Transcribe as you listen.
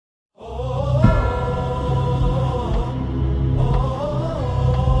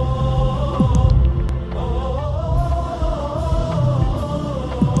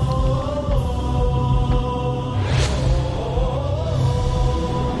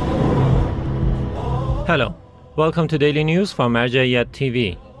Hello, welcome to Daily News from Marja'iyat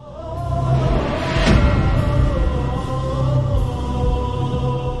TV.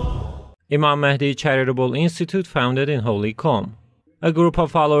 Imam Mahdi Charitable Institute founded in Holy Qom. A group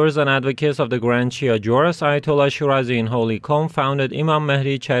of followers and advocates of the Grand Shia Jurist Ayatollah Shirazi in Holy Qom founded Imam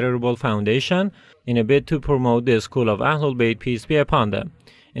Mahdi Charitable Foundation in a bid to promote the school of AhlulBayt, peace be upon them.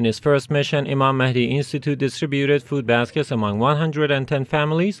 In its first mission, Imam Mahdi Institute distributed food baskets among 110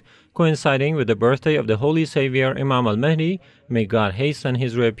 families, coinciding with the birthday of the Holy Savior Imam Al-Mahdi, may God hasten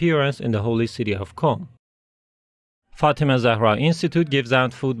his reappearance in the holy city of Qom. Fatima Zahra Institute gives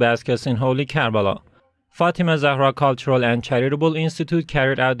out food baskets in Holy Karbala. Fatima Zahra Cultural and Charitable Institute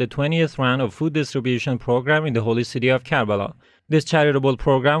carried out the 20th round of food distribution program in the holy city of Karbala. This charitable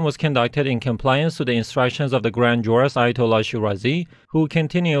program was conducted in compliance to the instructions of the Grand Jurist Ayatollah Shirazi, who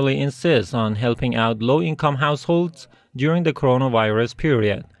continually insists on helping out low-income households during the coronavirus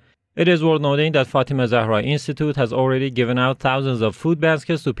period. It is worth noting that Fatima Zahra Institute has already given out thousands of food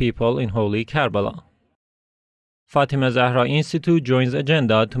baskets to people in Holy Karbala. Fatima Zahra Institute joins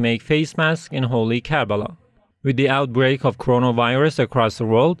agenda to make face masks in Holy Karbala. With the outbreak of coronavirus across the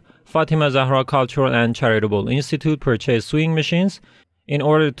world, Fatima Zahra Cultural and Charitable Institute purchased sewing machines in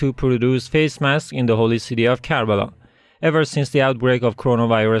order to produce face masks in the holy city of Karbala. Ever since the outbreak of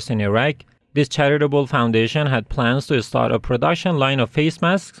coronavirus in Iraq, this charitable foundation had plans to start a production line of face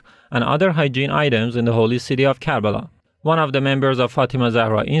masks and other hygiene items in the holy city of Karbala. One of the members of Fatima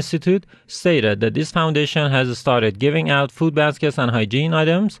Zahra Institute stated that this foundation has started giving out food baskets and hygiene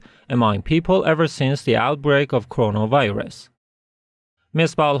items among people ever since the outbreak of coronavirus.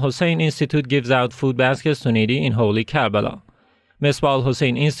 Misbah Al-Hussein Institute gives out food baskets to needy in Holy Karbala. Misbah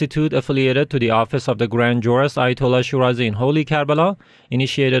Al-Hussein Institute, affiliated to the office of the Grand Jurist Ayatollah Shirazi in Holy Karbala,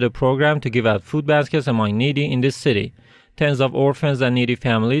 initiated a program to give out food baskets among needy in this city. Tens of orphans and needy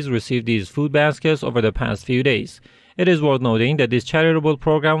families received these food baskets over the past few days. It is worth noting that this charitable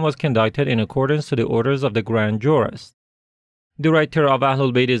program was conducted in accordance to the orders of the Grand Jurist. Director of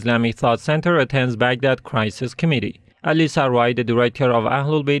AhlulBayt Islamic Thought Center attends Baghdad Crisis Committee. Ali Sarwai, the director of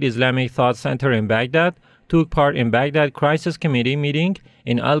AhlulBayt Islamic Thought Center in Baghdad, took part in Baghdad Crisis Committee meeting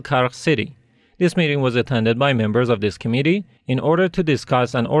in Al-Karkh city. This meeting was attended by members of this committee in order to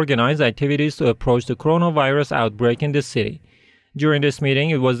discuss and organize activities to approach the coronavirus outbreak in this city. During this meeting,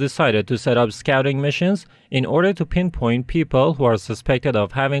 it was decided to set up scouting missions in order to pinpoint people who are suspected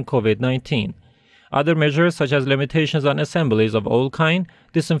of having COVID-19. Other measures such as limitations on assemblies of all kinds,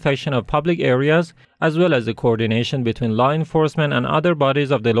 disinfection of public areas, as well as the coordination between law enforcement and other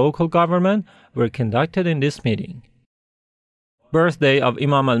bodies of the local government were conducted in this meeting. Birthday of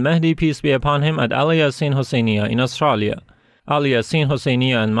Imam Al-Mahdi, peace be upon him, at Yasin Husayniya in Australia. Yasin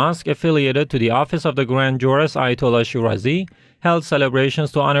Husayniya and Mosque, affiliated to the office of the Grand Jurist Ayatollah Shirazi, held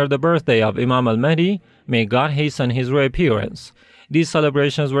celebrations to honor the birthday of Imam Al-Mahdi, may God hasten his reappearance. These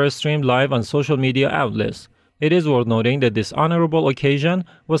celebrations were streamed live on social media outlets. It is worth noting that this honorable occasion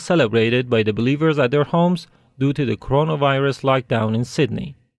was celebrated by the believers at their homes due to the coronavirus lockdown in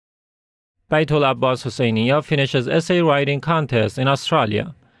Sydney. Baitul Abbas Husayniya finishes essay writing contest in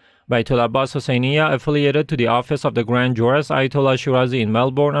Australia. Baitul Abbas Husayniya, affiliated to the office of the Grand Jurist Ayatollah Shirazi in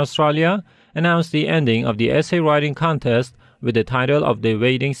Melbourne, Australia, announced the ending of the essay writing contest with the title of The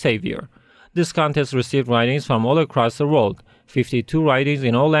Waiting Savior. This contest received writings from all across the world. 52 writings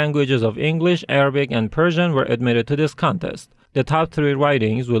in all languages of English, Arabic, and Persian were admitted to this contest. The top 3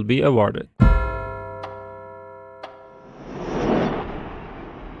 writings will be awarded.